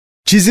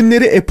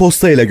Çizimleri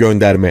e-posta ile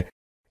gönderme.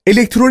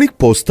 Elektronik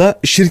posta,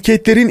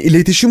 şirketlerin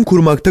iletişim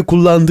kurmakta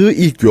kullandığı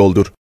ilk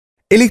yoldur.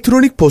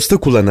 Elektronik posta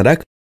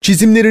kullanarak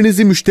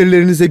çizimlerinizi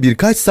müşterilerinize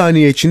birkaç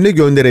saniye içinde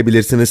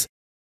gönderebilirsiniz.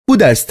 Bu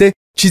derste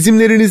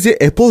çizimlerinizi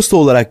e-posta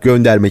olarak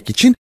göndermek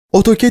için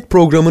AutoCAD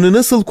programını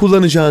nasıl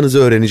kullanacağınızı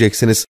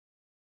öğreneceksiniz.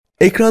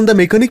 Ekranda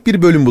mekanik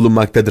bir bölüm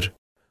bulunmaktadır.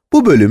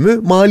 Bu bölümü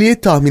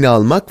maliyet tahmini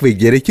almak ve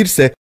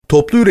gerekirse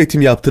toplu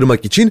üretim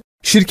yaptırmak için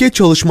şirket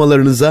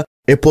çalışmalarınıza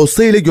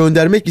e-posta ile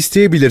göndermek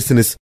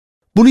isteyebilirsiniz.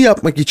 Bunu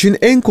yapmak için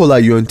en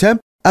kolay yöntem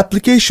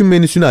Application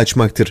menüsünü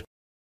açmaktır.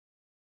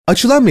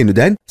 Açılan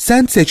menüden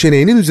Send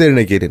seçeneğinin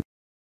üzerine gelin.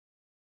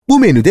 Bu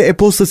menüde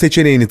e-posta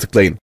seçeneğini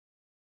tıklayın.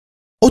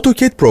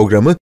 AutoCAD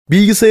programı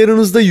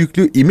bilgisayarınızda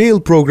yüklü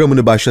e-mail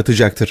programını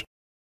başlatacaktır.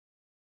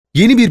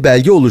 Yeni bir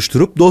belge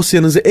oluşturup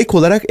dosyanızı ek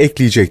olarak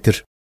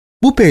ekleyecektir.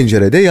 Bu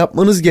pencerede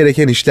yapmanız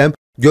gereken işlem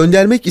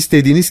göndermek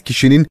istediğiniz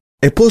kişinin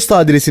e-posta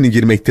adresini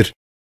girmektir.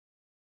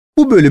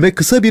 Bu bölüme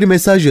kısa bir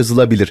mesaj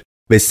yazılabilir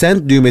ve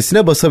Send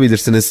düğmesine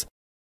basabilirsiniz.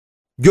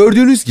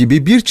 Gördüğünüz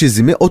gibi bir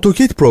çizimi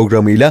AutoCAD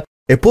programıyla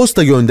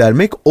e-posta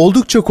göndermek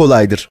oldukça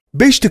kolaydır.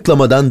 5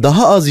 tıklamadan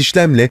daha az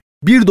işlemle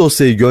bir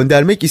dosyayı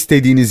göndermek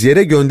istediğiniz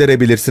yere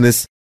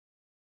gönderebilirsiniz.